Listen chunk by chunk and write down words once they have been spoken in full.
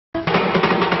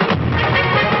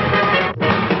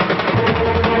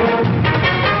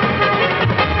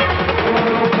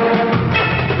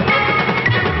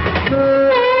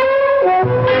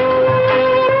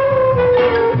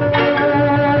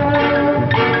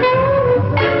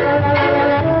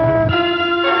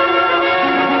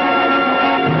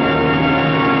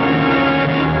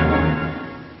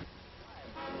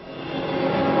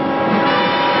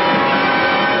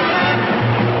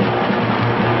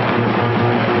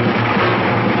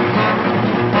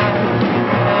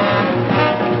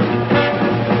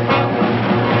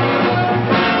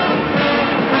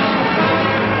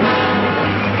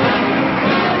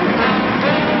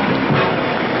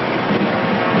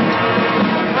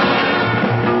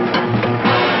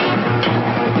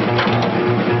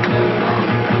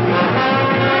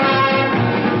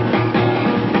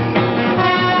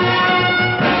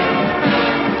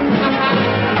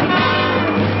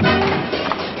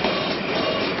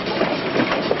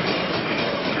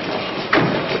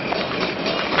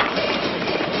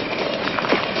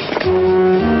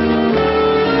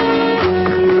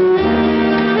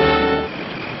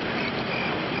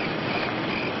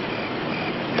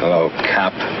Hello,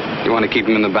 cop. You want to keep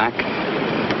him in the back?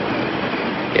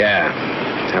 Yeah.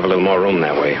 Have a little more room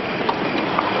that way.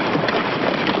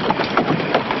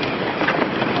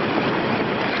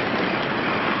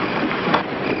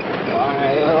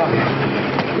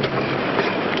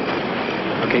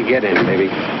 Okay, get in, baby.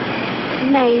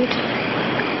 Maid.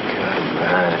 Come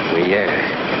on,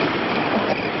 yeah.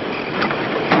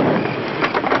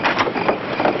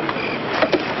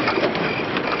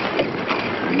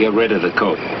 Get rid of the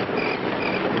coat.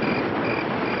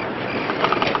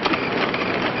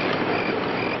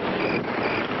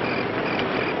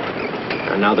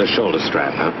 And now the shoulder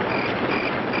strap, huh?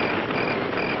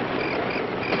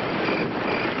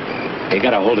 You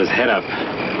gotta hold his head up.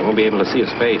 You won't be able to see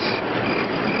his face.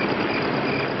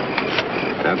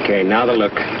 Okay, now the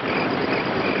look.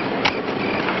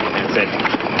 That's it.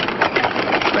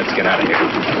 Let's get out of here.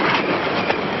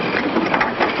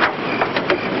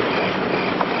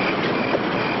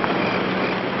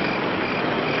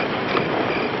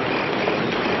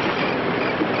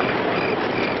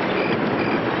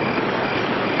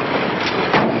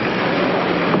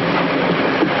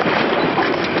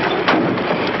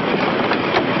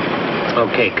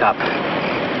 Okay, cop.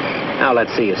 Now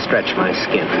let's see you stretch my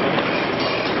skin.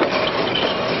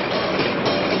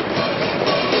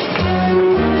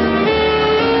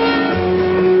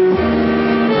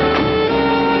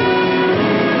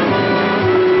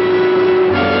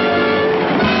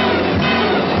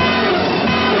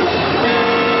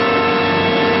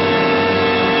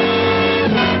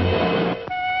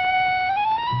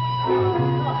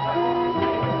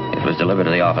 It was delivered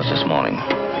to the office this morning.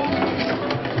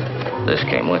 This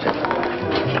came with it.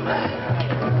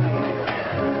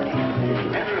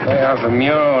 Pay off a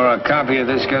mural or a copy of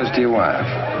this goes to your wife.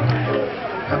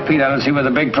 Now, Pete, I don't see where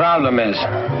the big problem is.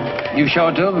 You show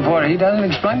it to her before he does and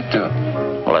explain it to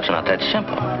her. Well, it's not that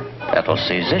simple. Ethel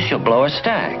sees this, she'll blow her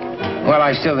stag. Well,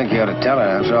 I still think you ought to tell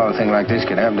her. After all, a thing like this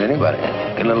could happen to anybody.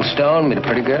 Get a little stone, meet a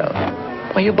pretty girl.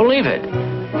 Well, you believe it.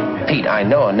 Pete, I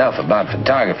know enough about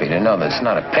photography to know that it's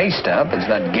not a paste up, it's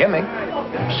not gimmick.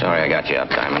 Sorry I got you up,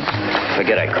 Diamond.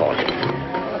 Forget I called you.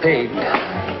 Pete,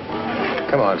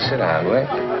 come on, sit down, will you?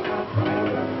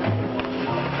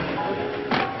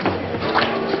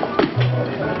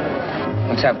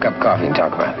 Let's have a cup of coffee and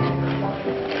talk about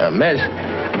it. Miss,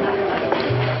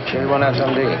 sure you want to have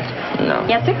something to eat? No.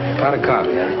 Yes, sir? Pot of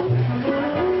coffee, huh?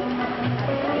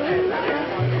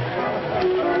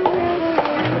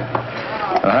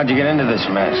 Well, how'd you get into this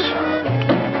mess?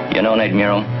 You know Nate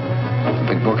Muro?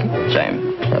 Big bookie?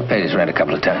 Same. I paid his rent a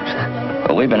couple of times.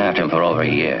 Well, we've been after him for over a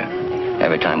year.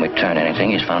 Every time we turn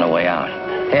anything, he's found a way out.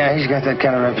 Yeah, he's got that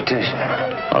kind of reputation.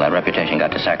 Well, that reputation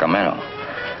got to Sacramento.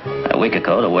 A week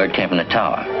ago, the word came from the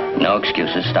tower. No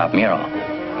excuses, stop Muro.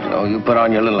 So you put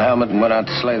on your little helmet and went out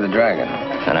to slay the dragon.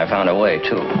 And I found a way,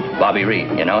 too. Bobby Reed,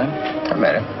 you know him? I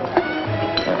met him.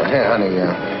 Here, honey,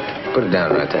 put it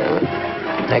down right there.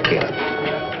 Thank you.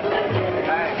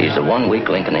 He's the one weak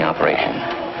link in the operation.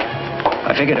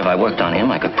 I figured if I worked on him,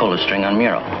 I could pull the string on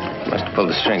Muro. Must have pulled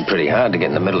the string pretty hard to get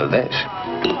in the middle of this.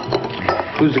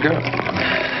 Who's the girl?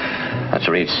 That's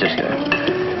Reed's sister.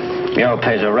 Muro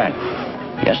pays her rent.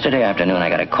 Yesterday afternoon, I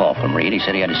got a call from Reed. He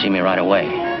said he had to see me right away.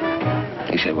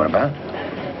 He said, what about?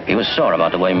 He was sore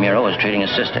about the way Muro was treating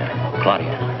his sister,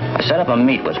 Claudia. I set up a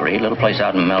meet with Reed, little place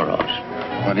out in Melrose.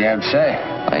 What do you have to say?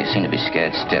 Well, he seemed to be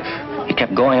scared stiff. He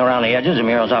kept going around the edges of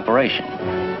Muro's operation.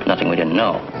 Nothing we didn't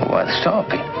know. Why the stall,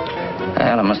 Pete?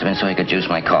 Well, it must have been so he could juice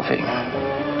my coffee.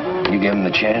 You gave him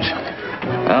the chance?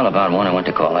 Well, about 1, I went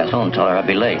to call Ethel and told her I'd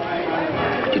be late.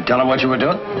 Did you tell her what you were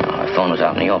doing? No, my phone was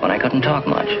out in the open. I couldn't talk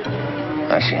much.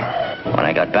 I see. When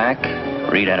I got back,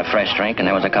 Reed had a fresh drink, and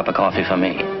there was a cup of coffee for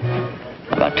me.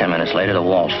 About 10 minutes later, the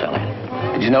walls fell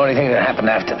in. Did you know anything that happened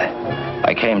after that?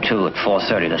 I came to at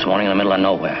 4:30 this morning in the middle of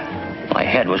nowhere. My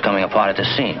head was coming apart at the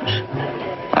seams.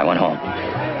 I went home.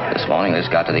 This morning, this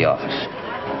got to the office.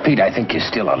 Pete, I think you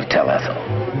still ought to tell Ethel.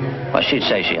 Well, she'd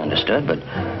say she understood, but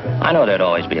I know there'd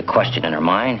always be a question in her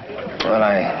mind. Well,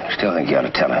 I still think you ought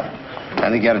to tell her. I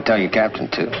think you ought to tell your captain,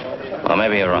 too. Well,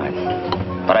 maybe you're right.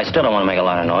 But I still don't want to make a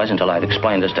lot of noise until I've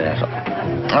explained this to Ethel.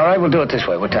 All right, we'll do it this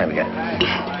way. What time you got?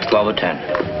 12:10.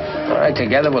 All right,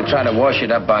 together we'll try to wash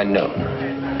it up by noon.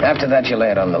 After that, you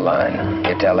lay it on the line.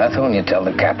 You tell Ethel and you tell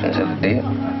the captains of the deal.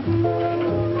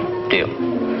 Deal.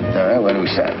 All right, where do we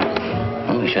start?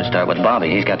 Well, we should start with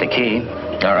Bobby. He's got the key.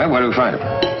 All right, where do we find him?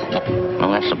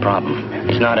 Well, that's the problem.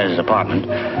 He's not at his apartment.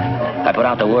 I put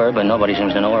out the word, but nobody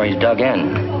seems to know where he's dug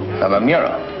in. How about Muro?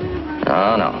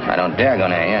 No, I don't dare go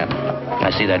near him.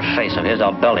 I see that face of his,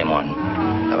 I'll belt him one.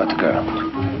 How about the girl?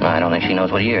 I don't think she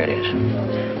knows what year it is.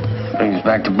 Brings us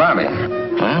back to Bobby.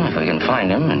 Well, if we can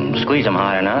find him and squeeze him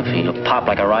hard enough, he'll pop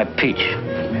like a ripe peach.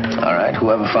 All right,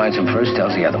 whoever finds him first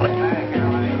tells the other one.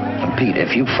 And Pete,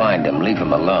 if you find him, leave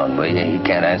him alone, will you? He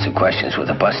can't answer questions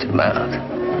with a busted mouth.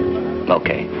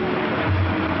 Okay.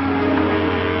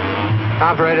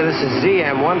 Operator, this is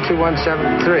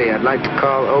ZM12173. I'd like to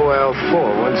call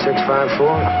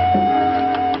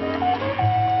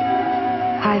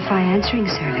OL41654. Hi-Fi answering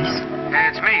service. Hey,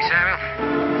 it's me, Samuel.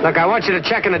 Look, I want you to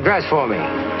check an address for me.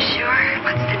 Sure.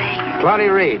 What's the name?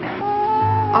 Claudia Reed.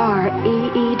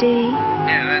 R-E-E-D?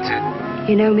 Yeah, that's it.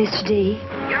 You know, Mr. D,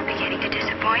 you're beginning to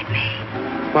disappoint me.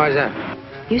 Why is that?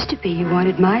 Used to be you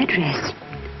wanted my address.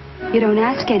 You don't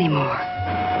ask anymore.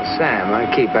 Sam, I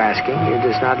keep asking. You're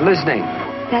just not listening.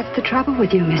 That's the trouble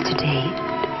with you, Mr. D.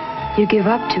 You give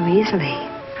up too easily.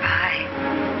 Bye.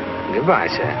 Goodbye,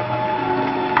 Sam.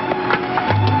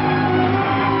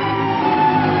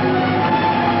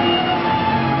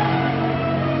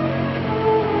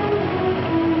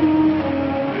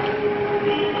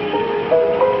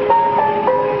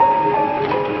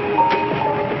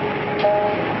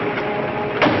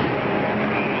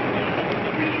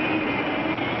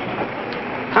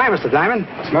 Hi, Mr. Diamond.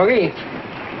 Smokey?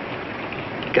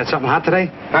 Got something hot today?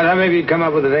 I thought maybe you'd come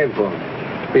up with a name for me.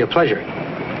 Be a pleasure.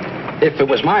 If it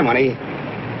was my money,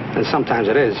 and sometimes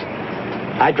it is,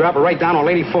 I'd drop her right down on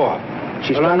Lady 4.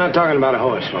 Well, I'm not talking about a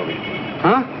horse, Smokey.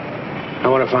 Huh? I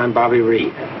want to find Bobby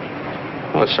Reed.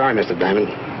 Oh, sorry, Mr. Diamond.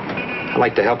 I'd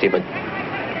like to help you, but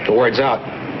the word's out.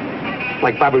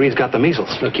 Like Bobby Reed's got the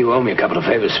measles. Look, you owe me a couple of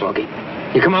favors, Smokey.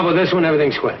 You come up with this one,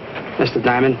 everything's quit. Mr.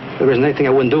 Diamond, there isn't anything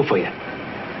I wouldn't do for you.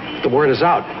 The word is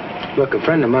out. Look, a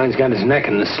friend of mine's got his neck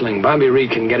in the sling. Bobby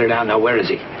Reed can get it out. Now, where is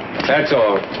he? That's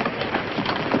all.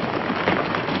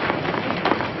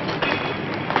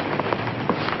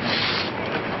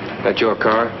 That your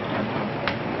car?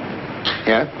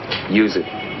 Yeah? Use it.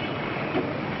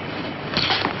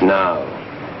 Now.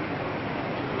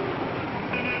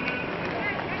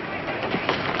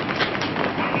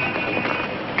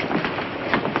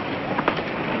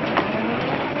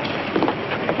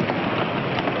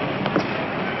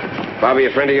 Bobby,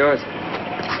 a friend of yours?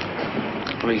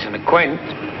 Well, he's an acquaintance.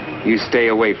 You stay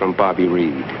away from Bobby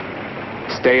Reed.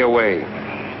 Stay away.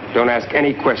 Don't ask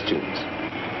any questions.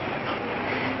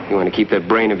 You want to keep that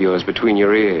brain of yours between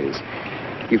your ears.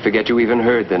 You forget you even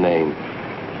heard the name.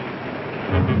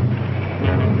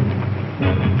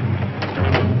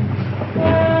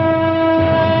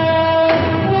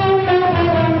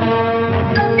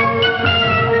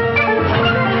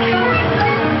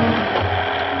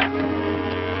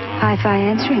 Hi-Fi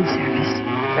answering service.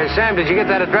 Hey, Sam, did you get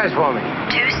that address for me?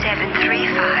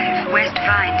 2735 West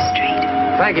Vine Street.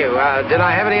 Thank you. Did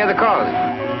I have any other calls?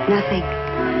 Nothing.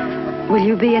 Will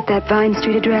you be at that Vine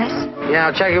Street address? Yeah,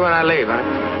 I'll check you when I leave, huh?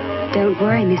 Don't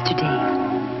worry, Mr. D.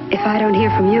 If I don't hear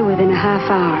from you within a half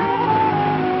hour,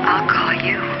 I'll call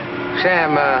you.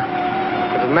 Sam,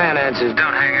 if a man answers,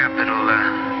 don't hang up.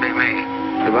 It'll be me.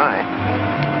 Goodbye.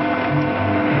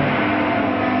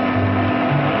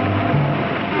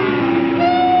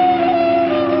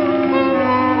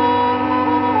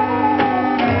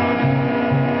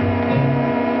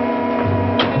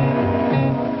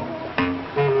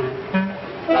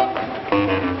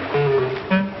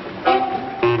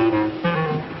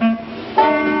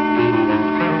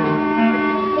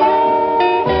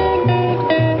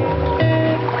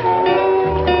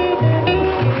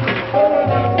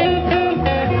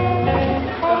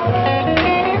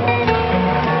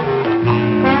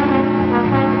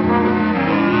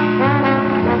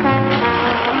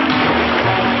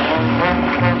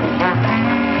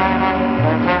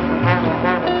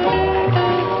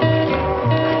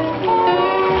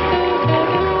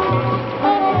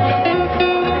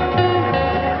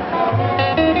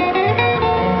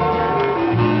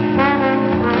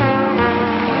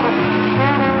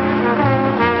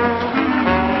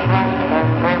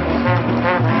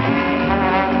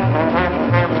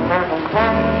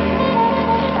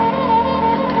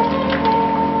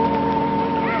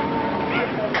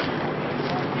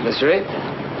 Miss Reed?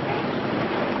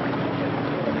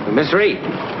 Miss Reed?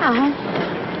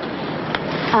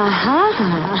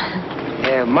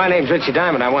 My name's Richie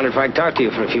Diamond. I wondered if I could talk to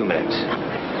you for a few minutes.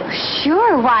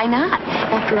 Sure, why not?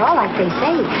 After all, like they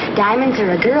say, diamonds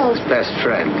are a girl's Best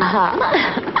friend.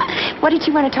 What did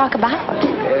you want to talk about?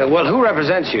 Well, who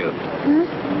represents you?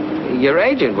 Your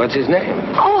agent. What's his name?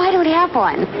 Oh, I don't have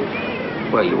one.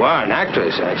 Well, you are an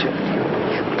actress, aren't you?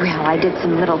 Well, I did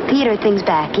some little theater things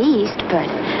back east, but...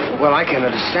 Well, I can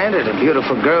understand it. A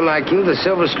beautiful girl like you, the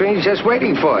silver screen's just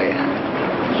waiting for you.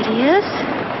 It is?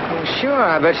 Sure,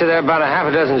 I bet you there are about a half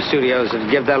a dozen studios that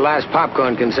give that last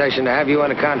popcorn concession to have you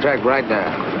on a contract right now.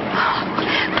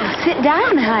 Well, sit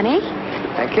down, honey.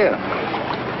 Thank you.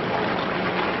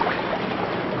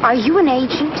 Are you an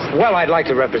agent? Well, I'd like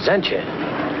to represent you.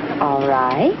 All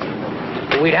right.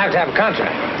 We'd have to have a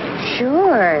contract.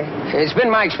 Sure. It's been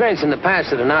my experience in the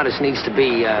past that an artist needs to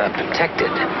be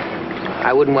protected.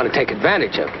 I wouldn't want to take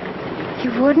advantage of it. You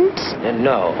wouldn't?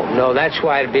 No, that's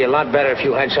why it'd be a lot better if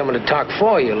you had someone to talk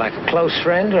for you, like a close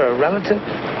friend or a relative.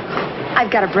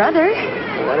 I've got a brother.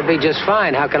 Well, that'd be just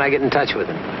fine. How can I get in touch with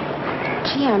him?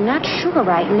 Gee, I'm not sure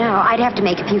right now. I'd have to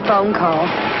make a few phone calls.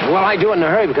 Well, I do it in a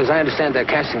hurry because I understand they're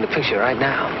casting the picture right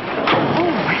now. Oh.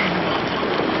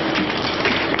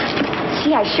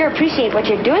 Gee, I sure appreciate what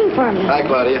you're doing for me. Hi,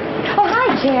 Claudia. Oh,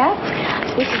 hi, Jeff.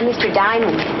 This is Mr.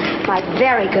 Diamond. My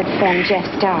very good friend, Jeff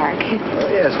Stark. Oh,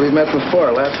 yes, we've met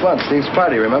before. Last month, Steve's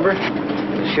party, remember?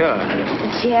 Sure.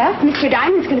 Jeff, Mr.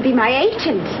 Diamond's going to be my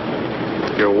agent.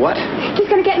 You're what? He's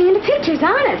going to get me into pictures,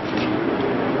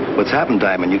 honest. What's happened,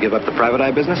 Diamond? You give up the private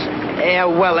eye business? Yeah,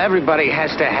 well, everybody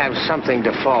has to have something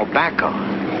to fall back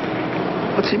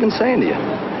on. What's he been saying to you?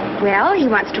 Well, he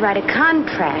wants to write a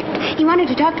contract. He wanted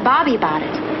to talk to Bobby about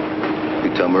it.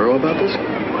 You tell Murrow about this?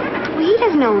 Well, he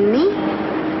doesn't own me.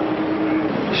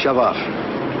 Shove off.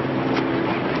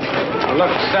 Now,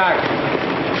 look, Stark.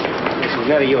 This is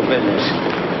none of your business.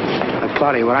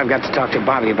 Claudia, what I've got to talk to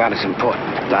Bobby about is important.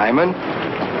 Diamond?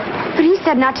 But he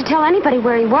said not to tell anybody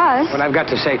where he was. What I've got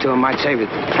to say to him might save it.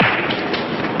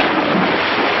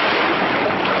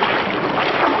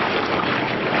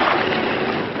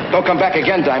 Don't come back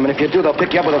again, Diamond. If you do, they'll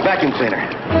pick you up with a vacuum cleaner.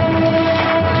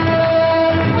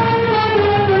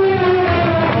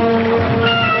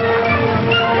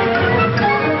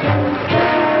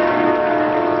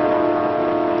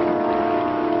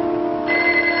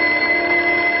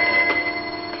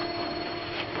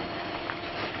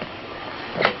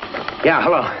 Yeah,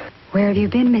 hello. Where have you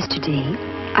been, Mr. D?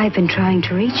 I've been trying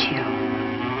to reach you.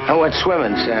 I went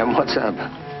swimming, Sam. What's up?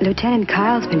 Lieutenant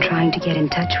Kyle's been trying to get in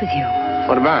touch with you.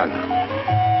 What about?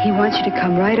 He wants you to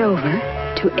come right over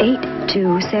to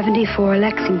 8274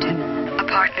 Lexington,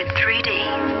 apartment 3D.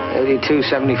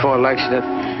 8274 Lexington.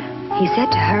 He said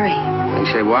to hurry. You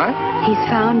say what? He's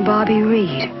found Bobby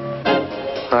Reed.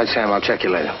 All right, Sam, I'll check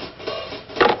you later.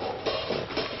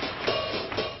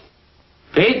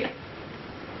 Pete?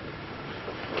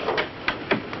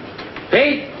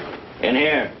 Pete? In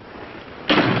here.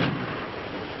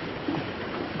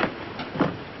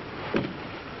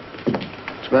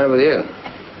 What's the matter with you?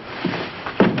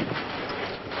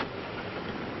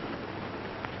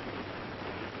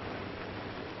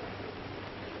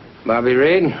 Bobby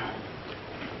Reed?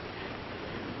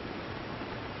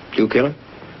 You kill him?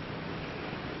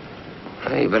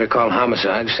 Well, you better call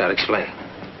homicide. Start explaining.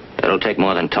 It'll take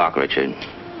more than talk, Richard.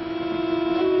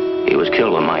 He was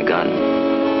killed with my gun.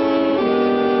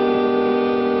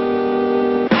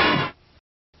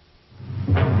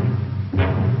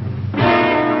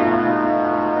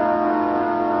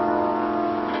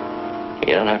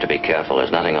 You don't have to be careful.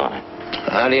 There's nothing on it.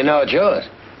 How do you know it's yours?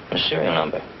 The serial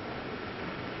number.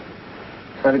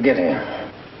 How'd it get here?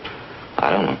 I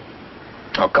don't know.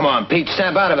 Oh, come on, Pete,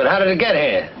 snap out of it. How did it get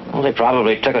here? Well, they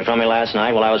probably took it from me last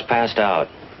night while I was passed out.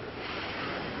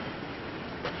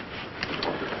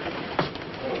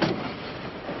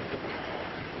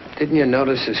 Didn't you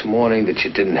notice this morning that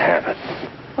you didn't have it?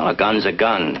 Well, a gun's a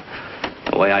gun.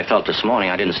 The way I felt this morning,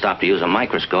 I didn't stop to use a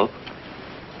microscope.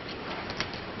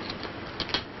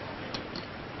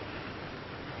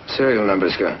 Serial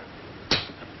number's gone.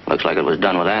 Looks like it was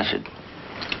done with acid.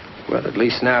 Well, at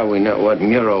least now we know what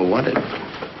Murrow wanted.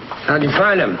 How'd you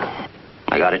find him?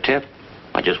 I got a tip.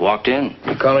 I just walked in.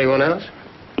 You call anyone else?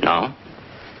 No.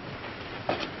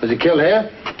 Was he killed here?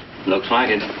 Looks like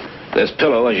it. This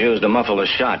pillow was used to muffle the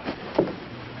shot.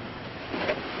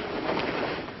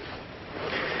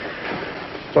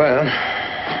 Well,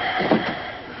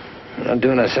 we're not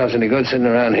doing ourselves any good sitting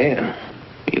around here.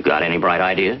 You got any bright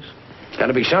ideas?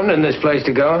 Gotta be something in this place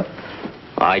to go.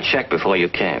 I checked before you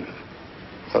came.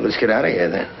 Well, let's get out of here,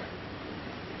 then.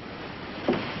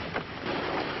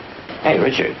 Hey,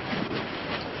 Richard.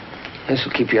 This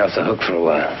will keep you off the hook for a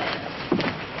while.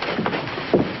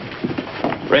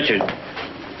 Richard.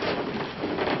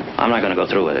 I'm not going to go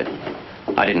through with it.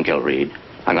 I didn't kill Reed.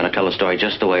 I'm going to tell the story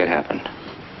just the way it happened.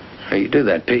 How you do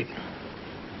that, Pete?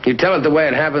 You tell it the way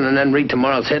it happened and then read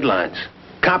tomorrow's headlines.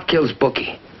 Cop kills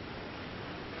bookie.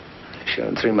 Sure,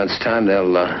 in 3 months' time,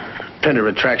 they'll print a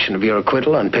retraction of your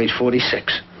acquittal on page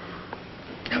 46.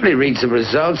 Nobody reads the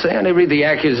results. They only read the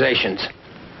accusations.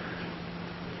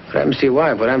 What happens to your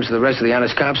wife? What happens to the rest of the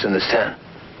honest cops in this town?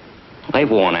 They've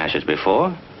worn ashes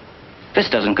before. This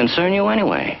doesn't concern you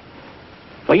anyway.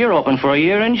 Well, you're open for a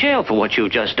year in jail for what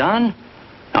you've just done.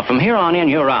 Now, from here on in,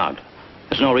 you're out.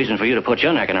 There's no reason for you to put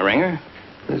your neck in a wringer.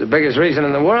 It's the biggest reason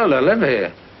in the world I live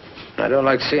here. I don't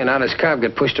like to see an honest cop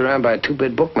get pushed around by a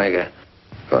two-bit bookmaker.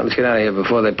 Come on, let's get out of here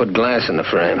before they put glass in the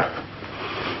frame.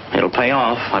 It'll pay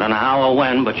off. I don't know how or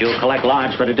when, but you'll collect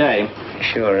large for today.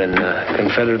 Sure, in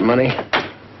Confederate money?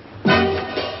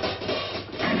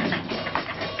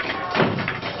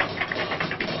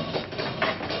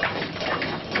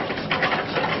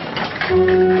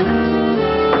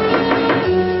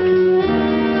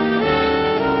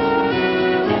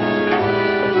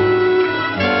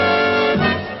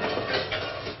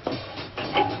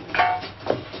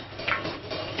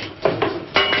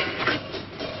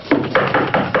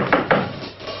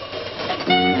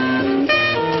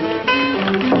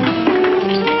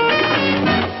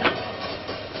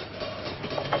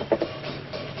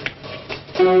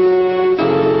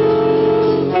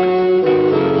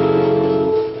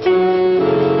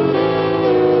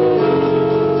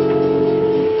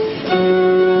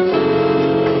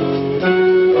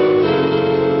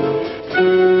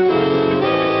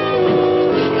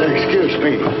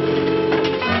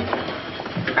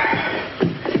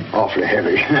 Awfully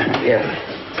heavy. Yeah.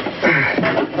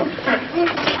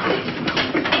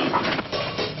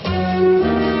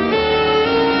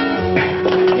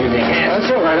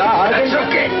 That's all right. That's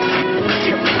okay.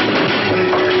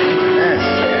 That's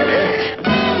it.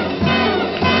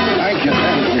 Thank you.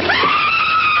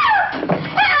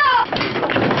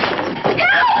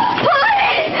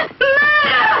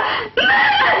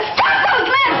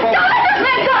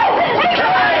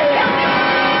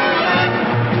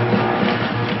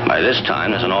 By this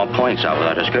time, there's an all points out with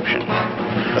our description.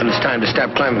 Then it's time to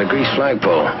stop climbing the grease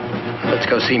flagpole. Let's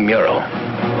go see Muro.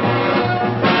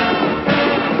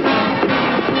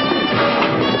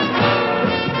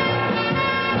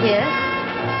 Yes?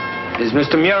 Is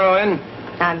Mr. Muro in?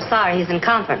 I'm sorry, he's in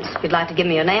conference. If you'd like to give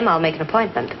me your name, I'll make an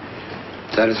appointment.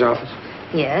 Is that his office?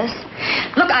 Yes.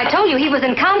 Look, I told you he was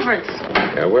in conference.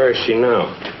 Yeah, where is she now?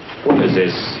 What is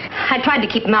this? I tried to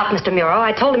keep him out, Mr. Muro.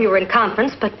 I told him you were in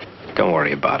conference, but... Don't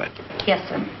worry about it. Yes,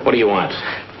 sir. What do you want?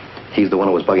 He's the one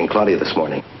who was bugging Claudia this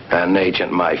morning. An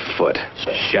agent, my foot.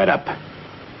 Shut up.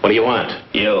 What do you want?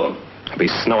 You. I'll be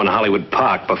snowing Hollywood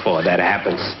Park before that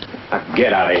happens. Now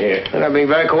get out of here. You're not being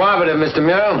very cooperative, Mr.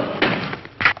 Muro.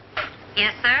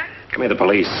 Yes, sir? Give me the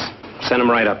police. Send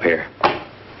them right up here.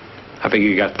 I figure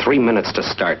you got 3 minutes to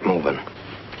start moving.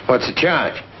 What's the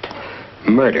charge?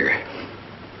 Murder.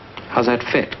 How's that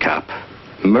fit, cop?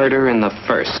 Murder in the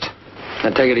first. Now,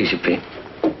 take it easy, Pete.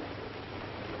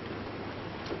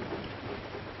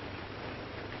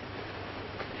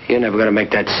 You're never going to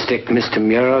make that stick, Mr.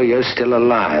 Muro. You're still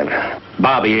alive.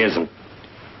 Bobby isn't.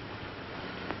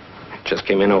 Just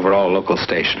came in over all local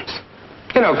stations.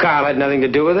 You know Carl had nothing to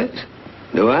do with it.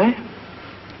 Do I?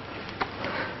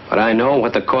 But I know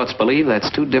what the courts believe.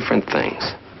 That's two different things.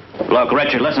 Look,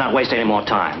 Richard, let's not waste any more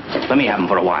time. Let me have him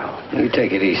for a while. You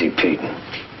take it easy, Pete.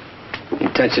 You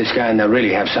touch this guy and they'll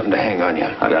really have something to hang on you.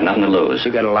 I've got nothing to lose.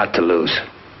 You got a lot to lose.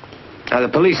 Now, the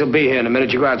police will be here in a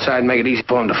minute. You go outside and make it easy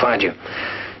for them to find you.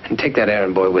 And take that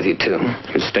errand boy with you, too.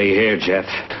 You stay here, Jeff.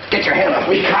 Get your hand off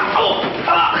me, cop.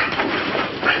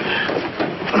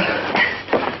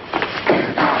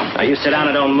 Now, you sit down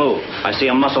and don't move. I see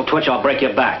a muscle twitch, I'll break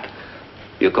your back.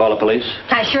 You call the police?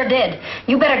 I sure did.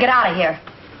 You better get out of here.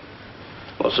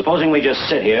 Well, supposing we just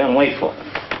sit here and wait for them.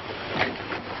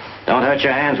 Don't hurt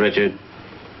your hands, Richard.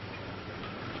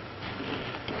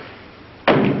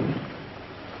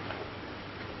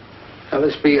 Now,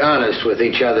 let's be honest with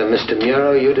each other, Mr.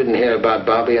 Muro. You didn't hear about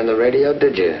Bobby on the radio,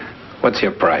 did you? What's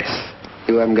your price?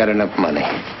 You haven't got enough money.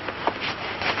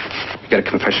 You got a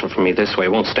confession from me this way.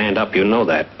 Won't stand up, you know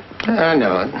that. I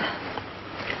know it.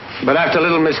 But after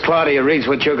little Miss Claudia reads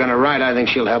what you're going to write, I think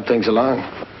she'll help things along.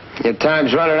 Your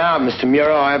time's running out, Mr.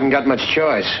 Muro. I haven't got much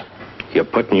choice. You're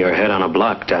putting your head on a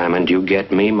block, Diamond. You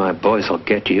get me, my boys will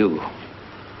get you.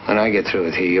 When I get through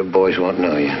with you, your boys won't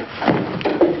know you.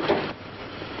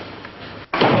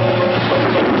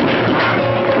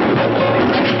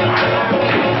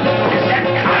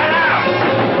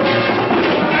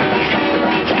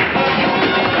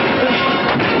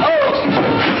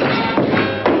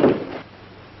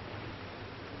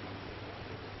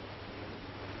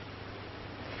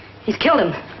 He's killed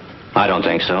him. I don't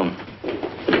think so.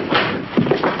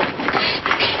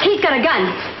 He's got a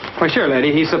gun. Why, sure,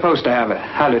 lady. He's supposed to have it.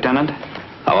 Hi, Lieutenant.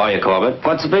 How are you, Corbett?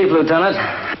 What's the beef, Lieutenant?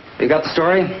 You got the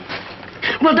story?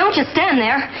 Well, don't you stand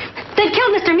there. They've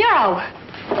killed Mr. Muro.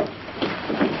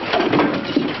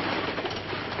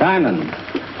 Diamond,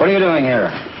 What are you doing here?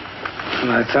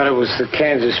 Well, I thought it was the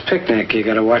Kansas picnic. You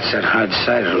gotta watch that hard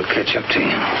cider. It'll catch up to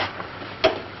you.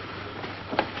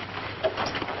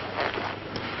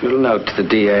 Little note to the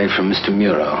DA from Mr.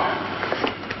 Muro.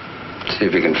 See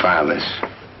if you can file this.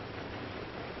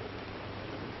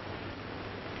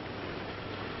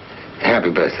 Happy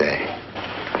birthday.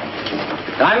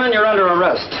 Diamond, you're under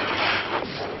arrest.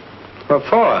 What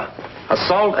for?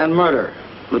 Assault and murder.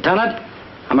 Lieutenant,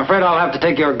 I'm afraid I'll have to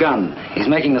take your gun. He's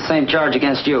making the same charge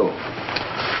against you.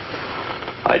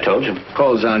 I told you.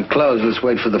 Polls aren't closed. Let's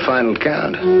wait for the final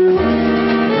count.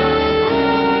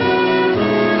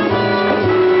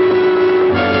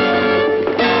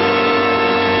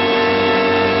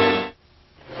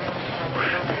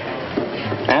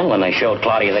 And when they showed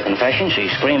Claudia the confession, she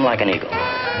screamed like an eagle.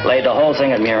 Laid the whole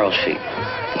thing at Muro's feet.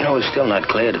 You know, it's still not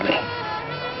clear to me.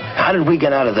 How did we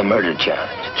get out of the murder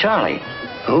charge? Charlie.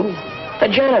 Who? The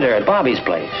janitor at Bobby's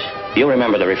place. You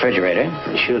remember the refrigerator?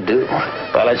 I sure do.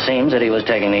 Well, it seems that he was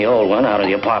taking the old one out of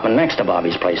the apartment next to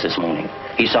Bobby's place this morning.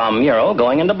 He saw Muro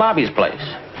going into Bobby's place.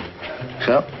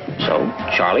 So? So,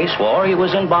 Charlie swore he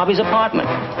was in Bobby's apartment.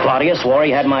 Claudia swore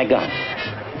he had my gun.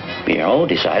 Muro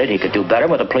decided he could do better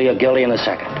with a plea of guilty in the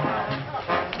second.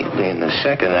 Guilty in the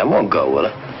second? That won't go, will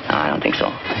it? I don't think so.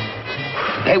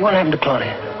 Hey, what happened to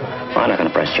Claudia? I'm not going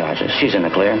to press charges. She's in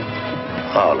the clear.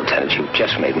 Oh, Lieutenant, you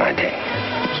just made my day.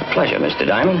 It's a pleasure, Mr.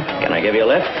 Diamond. Can I give you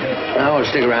a lift? I want to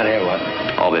stick around here, what?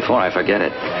 Oh, before I forget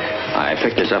it, I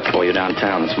picked this up for you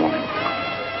downtown this morning.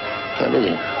 What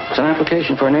is it? It's an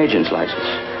application for an agent's license.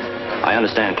 I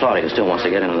understand Claudia still wants to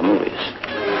get into the movies.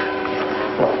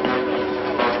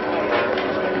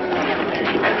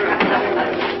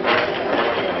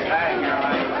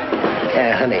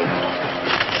 Yeah, honey.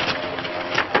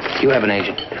 You have an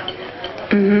agent?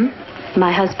 Mm-hmm.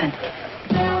 My husband.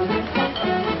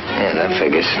 Yeah, that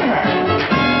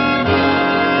figures.